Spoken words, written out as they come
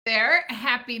There.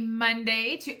 Happy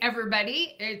Monday to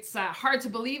everybody. It's hard to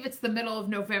believe it's the middle of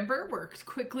November. We're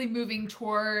quickly moving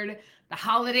toward the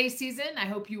holiday season. I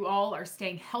hope you all are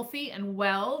staying healthy and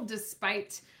well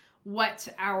despite what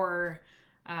our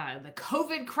the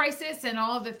COVID crisis and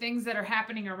all of the things that are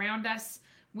happening around us.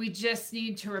 We just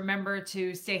need to remember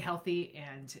to stay healthy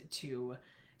and to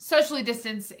socially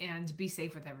distance and be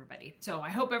safe with everybody. So I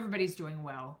hope everybody's doing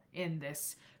well in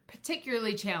this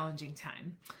particularly challenging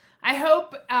time. I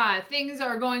hope things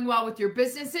are going well with your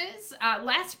businesses.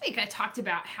 Last week, I talked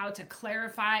about how to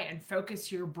clarify and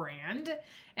focus your brand.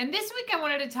 And this week, I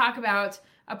wanted to talk about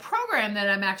a program that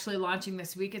I'm actually launching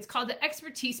this week. It's called the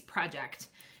Expertise Project.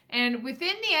 And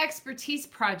within the Expertise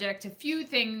Project, a few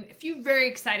very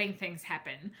exciting things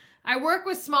happen. I work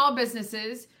with small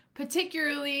businesses,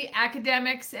 particularly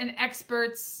academics and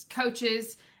experts,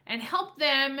 coaches, and help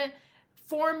them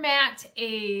format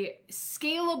a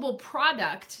scalable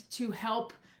product to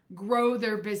help grow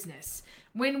their business.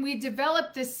 When we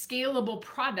develop this scalable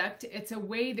product, it's a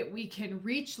way that we can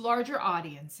reach larger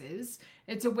audiences.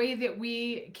 It's a way that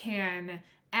we can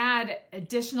add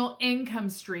additional income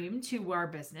stream to our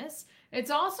business.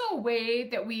 It's also a way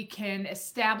that we can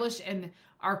establish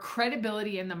our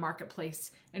credibility in the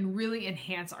marketplace and really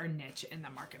enhance our niche in the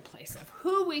marketplace of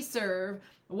who we serve,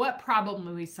 what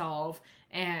problem we solve,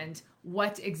 and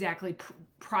what exactly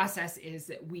process is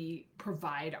that we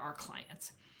provide our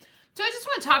clients. So I just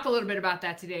want to talk a little bit about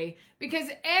that today because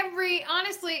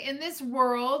honestly, in this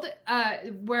world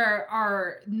where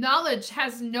our knowledge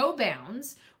has no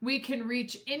bounds, we can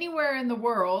reach anywhere in the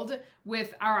world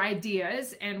with our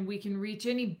ideas and we can reach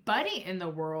anybody in the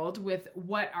world with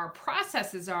what our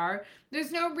processes are.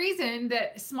 There's no reason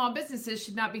that small businesses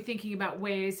should not be thinking about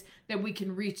ways that we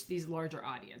can reach these larger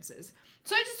audiences.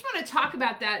 So I just want to talk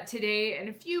about that today and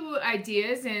a few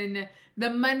ideas in the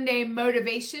Monday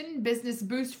Motivation Business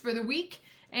Boost for the week.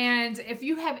 And if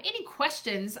you have any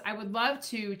questions, I would love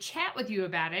to chat with you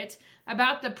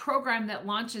about the program that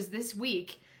launches this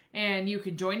week. And you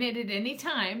can join it at any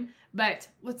time. But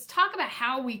let's talk about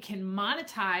how we can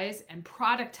monetize and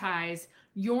productize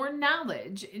your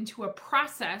knowledge into a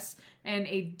process and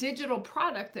a digital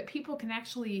product that people can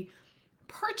actually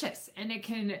purchase, and it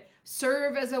can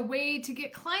serve as a way to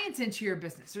get clients into your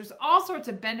business. There's all sorts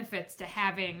of benefits to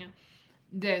having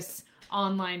this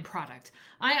online product.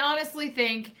 I honestly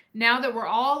think now that we're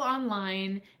all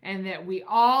online and that we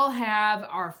all have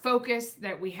our focus,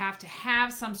 that we have to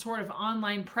have some sort of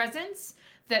online presence,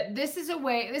 that this is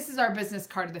our business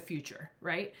card of the future,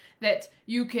 right? That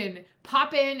you can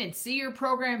pop in and see your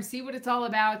program, see what it's all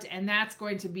about, and that's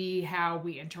going to be how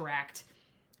we interact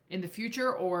in the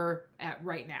future or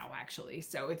right now, actually.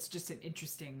 So it's just an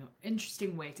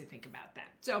interesting way to think about that.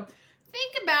 So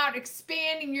think about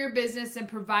expanding your business and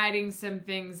providing some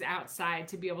things outside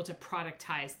to be able to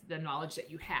productize the knowledge that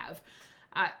you have.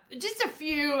 I'm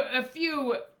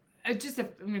going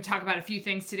to talk about a few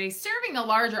things today. Serving a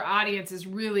larger audience is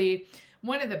really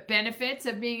one of the benefits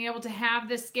of being able to have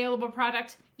this scalable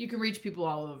product. You can reach people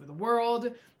all over the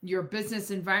world. Your business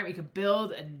environment, you can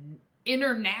build an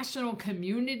international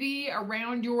community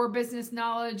around your business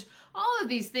knowledge. All of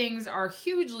these things are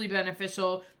hugely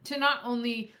beneficial to not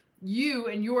only you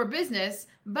and your business,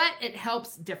 but it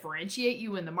helps differentiate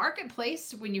you in the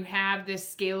marketplace when you have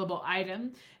this scalable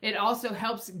item. It also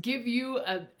helps give you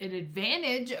an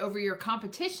advantage over your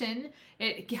competition.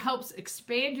 It helps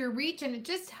expand your reach, and it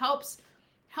just helps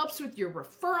with your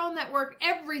referral network.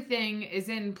 Everything is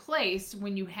in place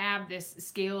when you have this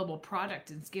scalable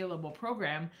product and scalable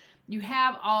program. You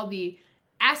have all the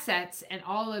assets and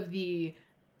all of the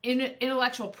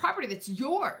intellectual property that's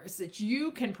yours, that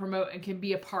you can promote and can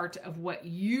be a part of what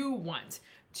you want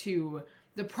to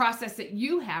the process that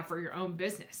you have for your own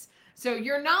business. So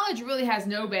your knowledge really has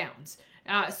no bounds.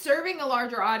 Serving a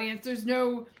larger audience, there's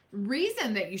no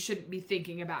reason that you shouldn't be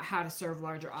thinking about how to serve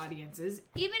larger audiences.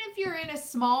 Even if you're in a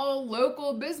small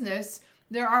local business,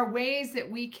 there are ways that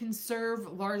we can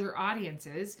serve larger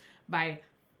audiences by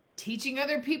teaching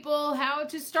other people how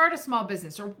to start a small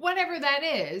business or whatever that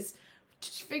is.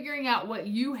 Just figuring out what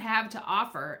you have to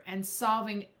offer and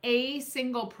solving a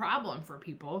single problem for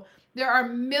people. There are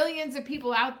millions of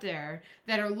people out there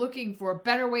that are looking for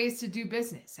better ways to do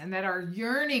business and that are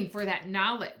yearning for that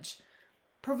knowledge.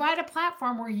 Provide a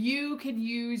platform where you can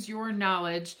use your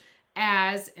knowledge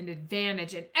as an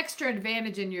advantage, an extra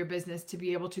advantage in your business to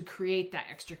be able to create that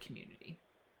extra community.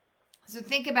 So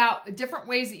think about different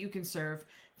ways that you can serve.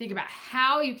 Think about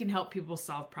how you can help people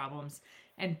solve problems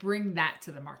and bring that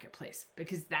to the marketplace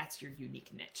because that's your unique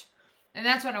niche. And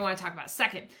that's what I want to talk about.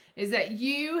 Second is that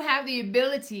we have the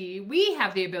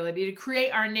ability to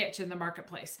create our niche in the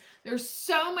marketplace. There's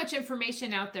so much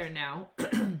information out there now,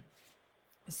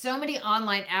 so many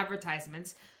online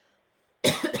advertisements,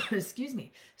 excuse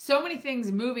me, so many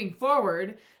things moving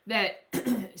forward that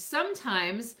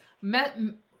sometimes,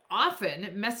 often,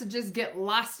 messages get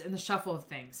lost in the shuffle of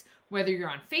things. Whether you're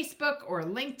on Facebook or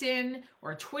LinkedIn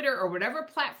or Twitter or whatever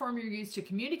platform you use to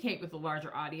communicate with a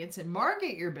larger audience and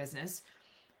market your business,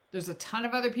 there's a ton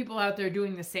of other people out there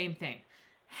doing the same thing.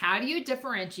 How do you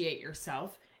differentiate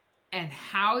yourself, and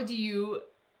how do you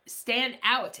stand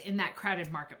out in that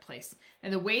crowded marketplace?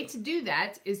 And the way to do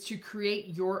that is to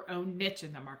create your own niche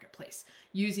in the marketplace,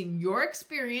 using your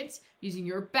experience, using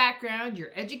your background, your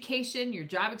education, your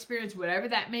job experience, whatever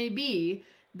that may be.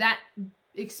 That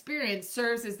experience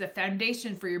serves as the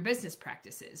foundation for your business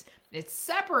practices. It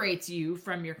separates you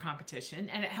from your competition,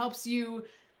 and it helps you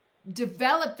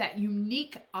develop that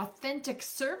unique, authentic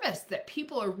service that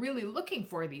people are really looking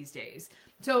for these days.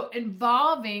 So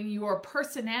involving your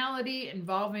personality,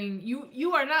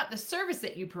 you are not the service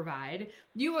that you provide,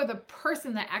 you are the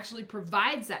person that actually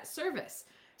provides that service.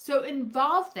 So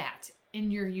involve that in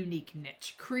your unique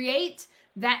niche. Create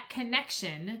that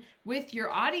connection with your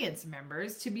audience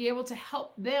members to be able to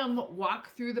help them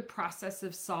walk through the process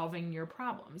of solving your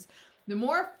problems. The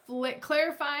more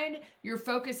clarified your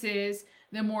focus is,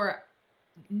 the more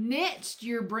niched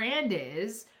your brand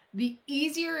is, the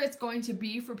easier it's going to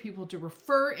be for people to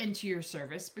refer into your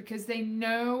service, because they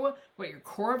know what your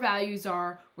core values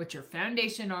are, what your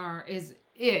foundation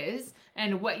is,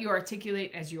 and what you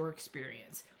articulate as your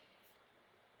experience.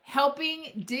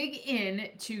 Helping dig in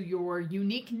to your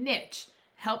unique niche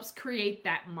helps create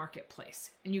that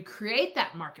marketplace. And you create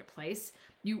that marketplace,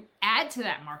 you add to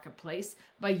that marketplace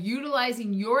by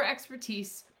utilizing your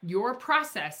expertise, your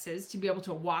processes to be able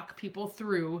to walk people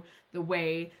through the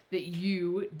way that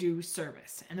you do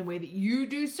service. And the way that you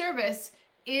do service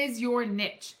is your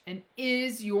niche and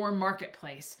is your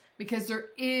marketplace, because there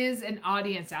is an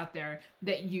audience out there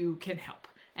that you can help.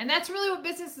 And that's really what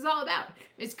business is all about,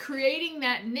 is creating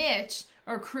that niche,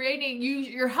 or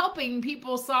you're helping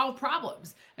people solve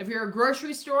problems. If you're a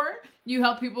grocery store, you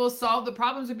help people solve the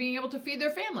problems of being able to feed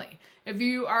their family. If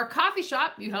you are a coffee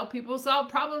shop, you help people solve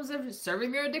problems of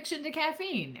serving their addiction to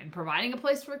caffeine and providing a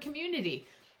place for a community.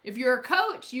 If you're a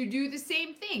coach, you do the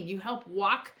same thing. You help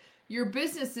walk your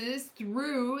businesses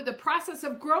through the process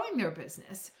of growing their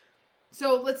business.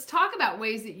 So let's talk about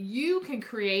ways that you can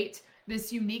create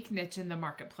this unique niche in the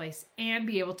marketplace and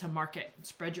be able to market and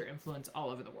spread your influence all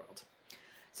over the world.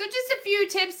 So just a few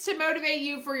tips to motivate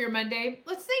you for your Monday.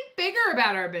 Let's think bigger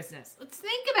about our business. Let's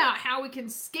think about how we can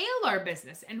scale our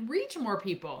business and reach more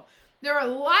people. There are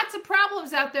lots of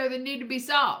problems out there that need to be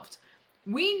solved.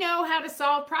 We know how to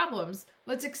solve problems.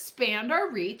 Let's expand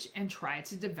our reach and try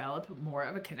to develop more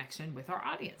of a connection with our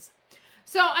audience.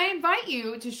 So I invite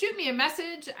you to shoot me a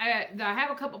message. I have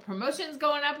a couple promotions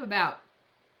going up about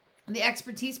the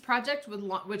Expertise Project,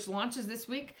 which launches this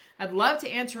week. I'd love to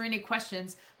answer any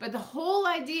questions, but the whole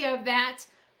idea of that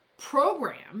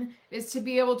program is to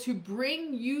be able to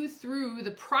bring you through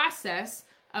the process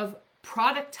of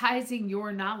productizing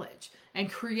your knowledge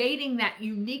and creating that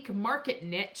unique market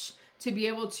niche to be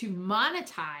able to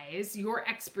monetize your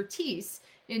expertise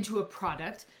into a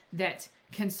product that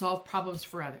can solve problems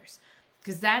for others.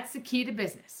 Because that's the key to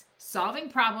business. Solving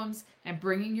problems and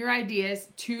bringing your ideas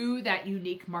to that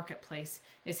unique marketplace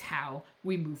is how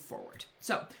we move forward.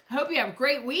 So I hope you have a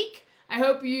great week. I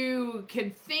hope you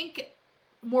can think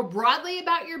more broadly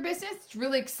about your business. It's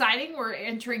really exciting. We're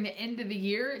entering the end of the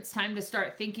year. It's time to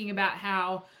start thinking about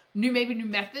how new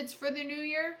methods for the new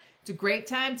year. It's a great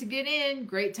time to get in,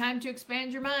 great time to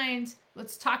expand your mind.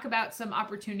 Let's talk about some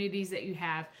opportunities that you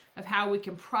have of how we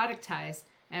can productize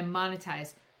and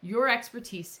monetize your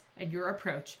expertise and your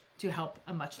approach to help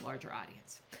a much larger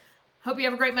audience. Hope you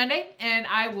have a great Monday, and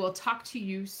I will talk to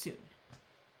you soon.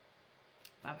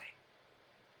 Bye-bye.